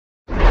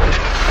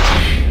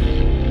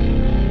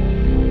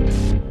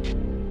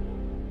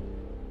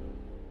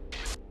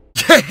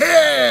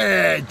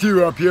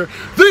Duhop here,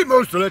 the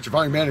most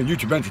electrifying man in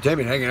YouTube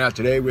entertainment, hanging out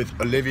today with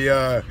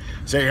Olivia.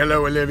 Say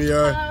hello,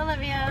 Olivia. Hello,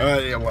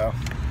 Olivia. Yeah, well,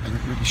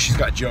 she's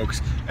got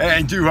jokes.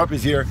 And Duhop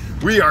is here.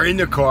 We are in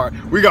the car.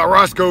 We got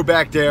Roscoe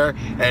back there,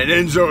 and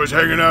Enzo is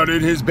hanging out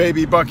in his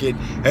baby bucket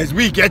as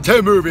we get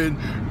to moving,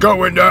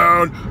 going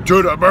down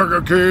to the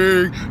Burger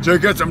King to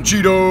get some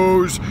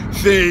Cheetos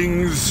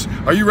things.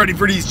 Are you ready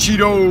for these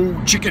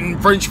Cheeto chicken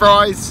French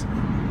fries?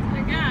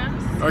 I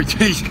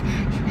guess.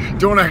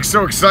 Don't act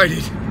so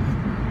excited.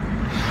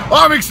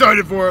 I'm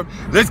excited for them.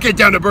 Let's get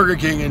down to Burger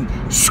King and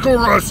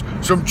score us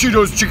some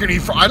Cheetos chickeny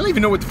fries. I don't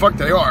even know what the fuck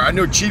they are. I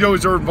know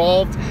Cheetos are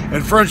involved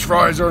and French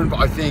fries are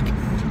involved, I think.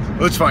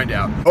 Let's find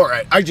out. All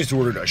right, I just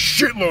ordered a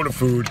shitload of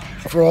food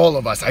for all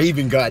of us. I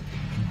even got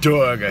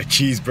Doug a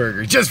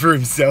cheeseburger just for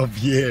himself.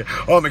 Yeah,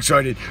 I'm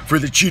excited for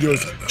the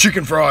Cheetos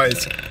chicken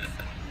fries.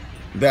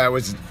 That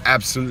was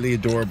absolutely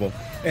adorable.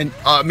 And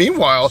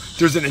meanwhile,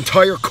 there's an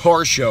entire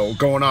car show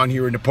going on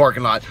here in the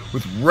parking lot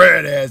with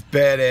red-ass,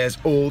 badass,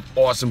 old,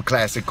 awesome,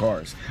 classic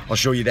cars. I'll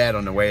show you that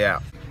on the way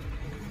out.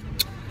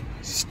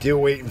 Still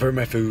waiting for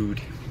my food.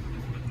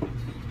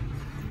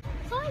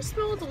 Does it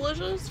smell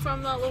delicious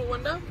from that little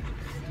window?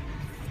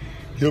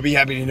 He'll be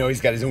happy to know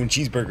he's got his own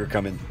cheeseburger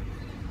coming.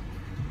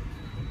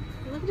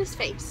 Look at his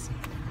face.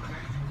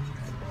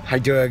 Hi,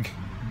 Doug.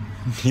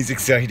 He's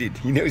excited.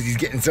 He knows he's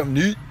getting something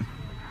neat.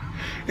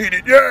 Eat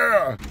it,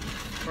 yeah!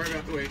 Sorry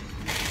about the wait.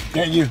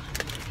 Yeah, you.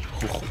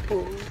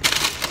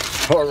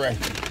 All right,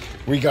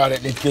 we got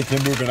it. Let's get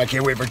them moving. I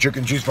can't wait for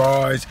chicken cheese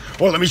fries.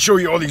 Well, let me show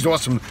you all these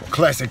awesome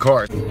classic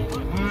cars. Look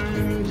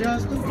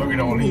at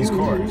all these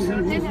cars.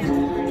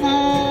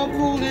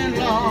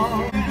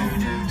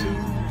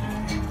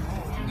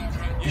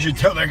 You should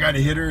tell that guy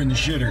to hit her in the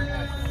shitter.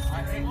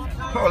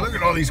 Oh, look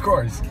at all these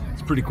cars.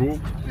 It's pretty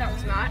cool. No,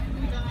 it's not.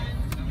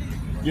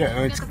 Yeah,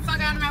 it's. Get the fuck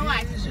out of my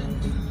way.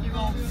 You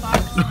old fuck.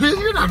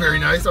 You're not very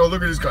nice. Oh,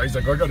 look at this guy. He's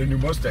like, I got a new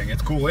Mustang.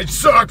 It's cool. It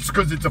sucks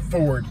because it's a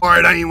Ford. All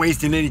right, I ain't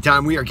wasting any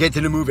time. We are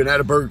getting to moving out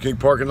of Burger King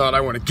parking lot.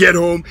 I want to get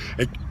home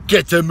and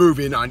get to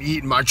moving on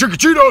eating my chicken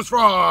Cheetos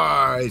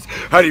fries.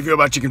 How do you feel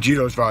about chicken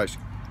Cheetos fries?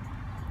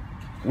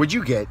 What'd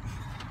you get?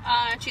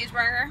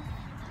 Cheeseburger.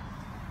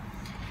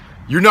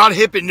 You're not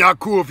hip and not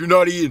cool if you're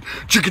not eating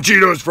chicken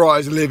Cheetos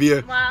fries,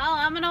 Olivia. Well,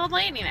 I'm an old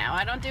lady now.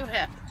 I don't do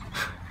hip.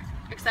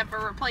 Except for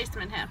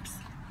replacement hips.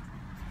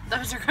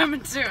 Those are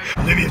coming soon.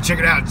 Olivia, check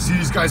it out. See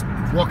these guys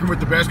walking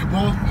with the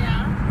basketball?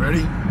 Yeah.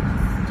 Ready?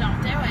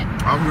 Don't do it.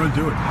 I'm gonna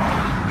do it.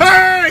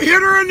 Hey,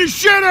 hit her in the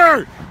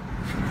shitter!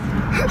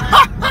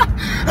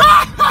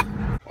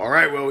 All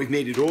right, well, we've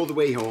made it all the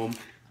way home.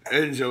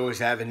 Enzo is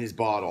having his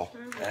bottle,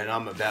 and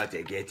I'm about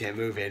to get him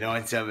moving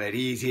on some of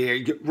these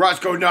here.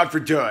 Roscoe, not for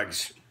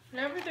Doug's.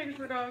 Everything's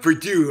for dogs. For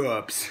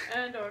Duhops.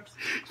 And dogs.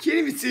 Can't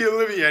even see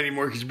Olivia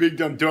anymore because your big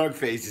dumb dog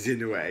face is in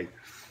the way.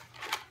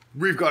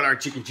 We've got our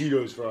chicken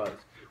Cheetos fries.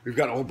 We've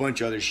got a whole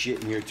bunch of other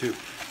shit in here too.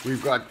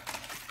 We've got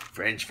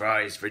French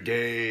fries for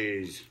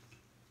days.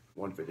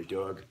 One for the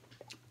dog.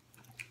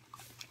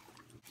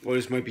 Well,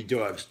 this might be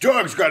Doug's.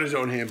 Doug's got his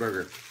own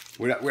hamburger.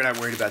 We're not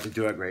worried about the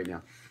dog right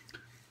now.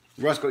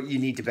 Roscoe, you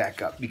need to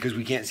back up because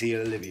we can't see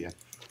Olivia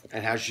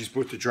and how she's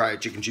supposed to try a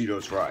chicken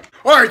Cheetos fry.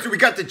 All right, so we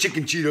got the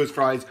chicken Cheetos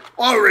fries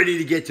all ready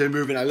to get to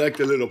moving. I like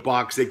the little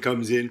box that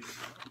comes in.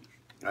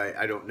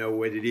 I don't know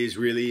what it is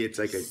really. It's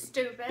like a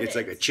It's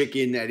like a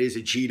chicken that is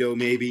a Cheeto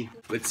maybe.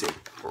 Let's see.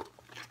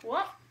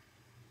 What?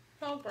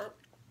 Don't burp.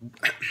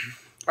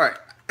 All right,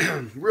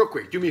 real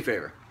quick, do me a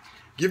favor.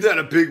 Give that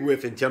a big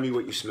whiff and tell me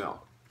what you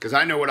smell. Because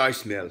I know what I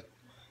smell.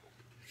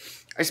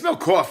 I smell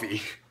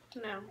coffee.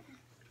 No.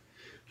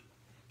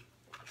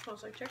 It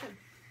smells like chicken.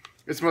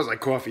 It smells like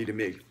coffee to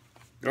me.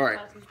 All right,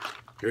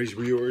 here's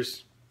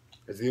yours.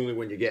 That's the only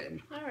one you're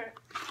getting. All right.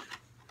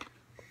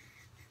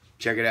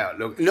 Check it out.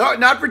 Look, no,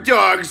 not for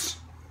dogs.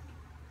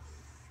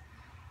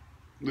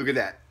 Look at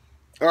that.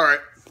 All right,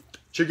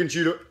 chicken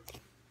Cheeto.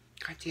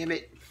 God damn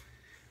it.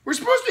 We're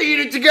supposed to eat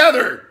it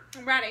together.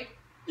 I'm ready.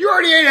 You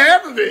already ate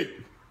half of it.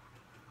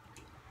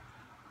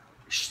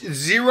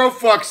 Zero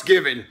fucks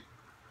given.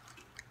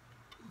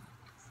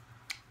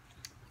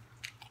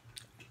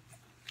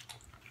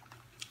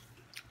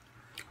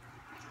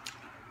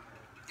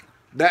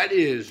 That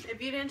is.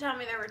 If you didn't tell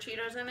me there were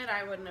Cheetos in it,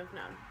 I wouldn't have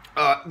known.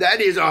 That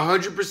is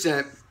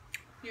 100%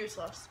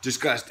 useless.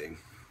 Disgusting.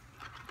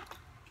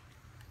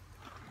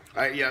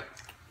 Yep.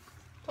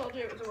 Told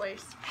you it was a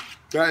waste.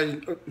 That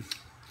is,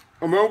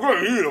 I'm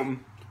gonna eat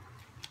them,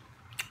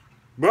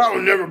 but I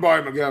will never buy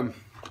them again.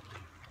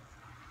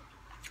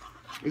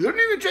 It doesn't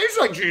even taste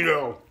like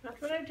Cheeto. That's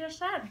what I just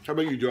said. How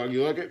about you, dog?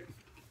 You like it?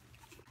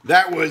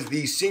 That was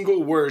the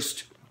single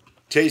worst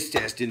taste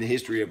test in the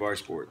history of our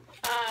sport.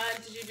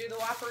 Did you do the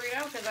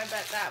Whopperito? Because I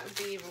bet that would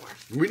be even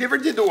worse. We never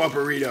did the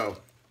Whopperito.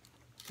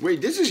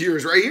 Wait, this is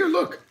yours right here.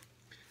 Look.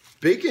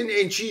 Bacon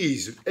and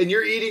cheese. And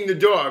you're eating the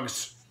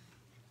dog's.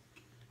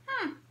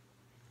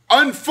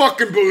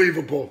 Unfucking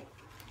believable.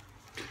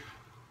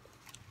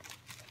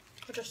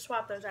 We'll just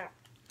swap those out.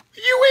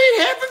 You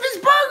ate half of his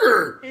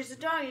burger. He's a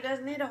dog. He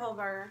doesn't need a whole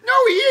burger. No,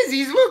 he is.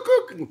 He's look.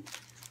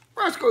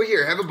 Roscoe,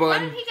 here, have a bun. Why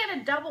did he get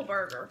a double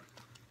burger?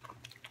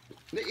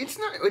 It's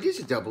not, it is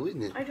a double,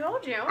 isn't it? I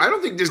told you. I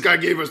don't think this guy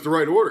gave us the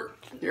right order.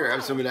 Here,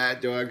 have some of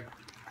that, dog.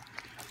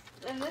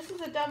 And this is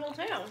a double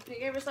too. He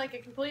gave us like a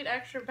complete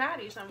extra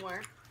patty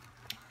somewhere.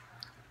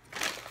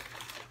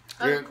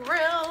 A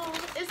grill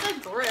is a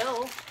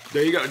grill.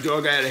 There you go,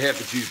 dog. I had a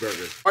half a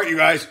cheeseburger. All right, you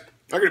guys.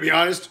 I'm gonna be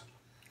honest.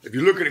 If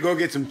you're looking to go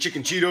get some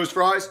chicken Cheetos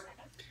fries,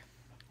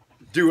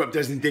 Duhop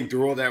doesn't think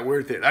they're all that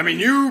worth it. I mean,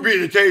 you be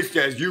the taste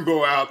test. You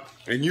go out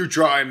and you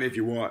try them if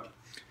you want.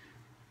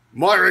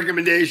 My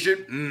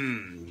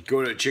recommendation: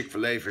 go to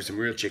Chick-fil-A for some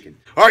real chicken.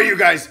 All right, you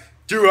guys.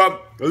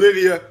 Duhop,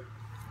 Olivia,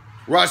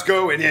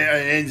 Roscoe, and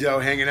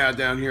Enzo hanging out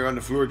down here on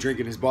the floor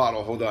drinking his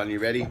bottle. Hold on, you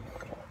ready?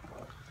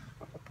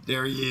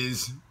 There he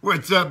is.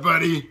 What's up,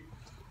 buddy?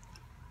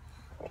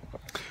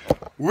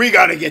 We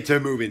gotta get to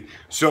moving.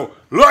 So,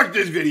 like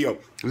this video.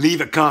 Leave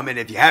a comment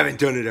if you haven't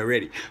done it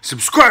already.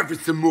 Subscribe for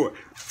some more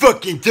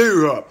fucking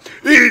Duhop.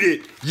 Eat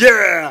it.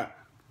 Yeah.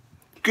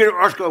 Get it,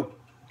 Roscoe.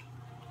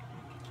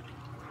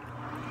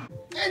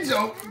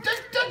 Enzo,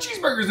 that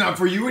cheeseburger's not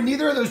for you, and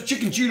neither are those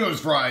chicken Cheetos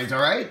fries,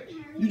 all right?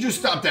 You just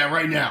stop that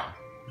right now.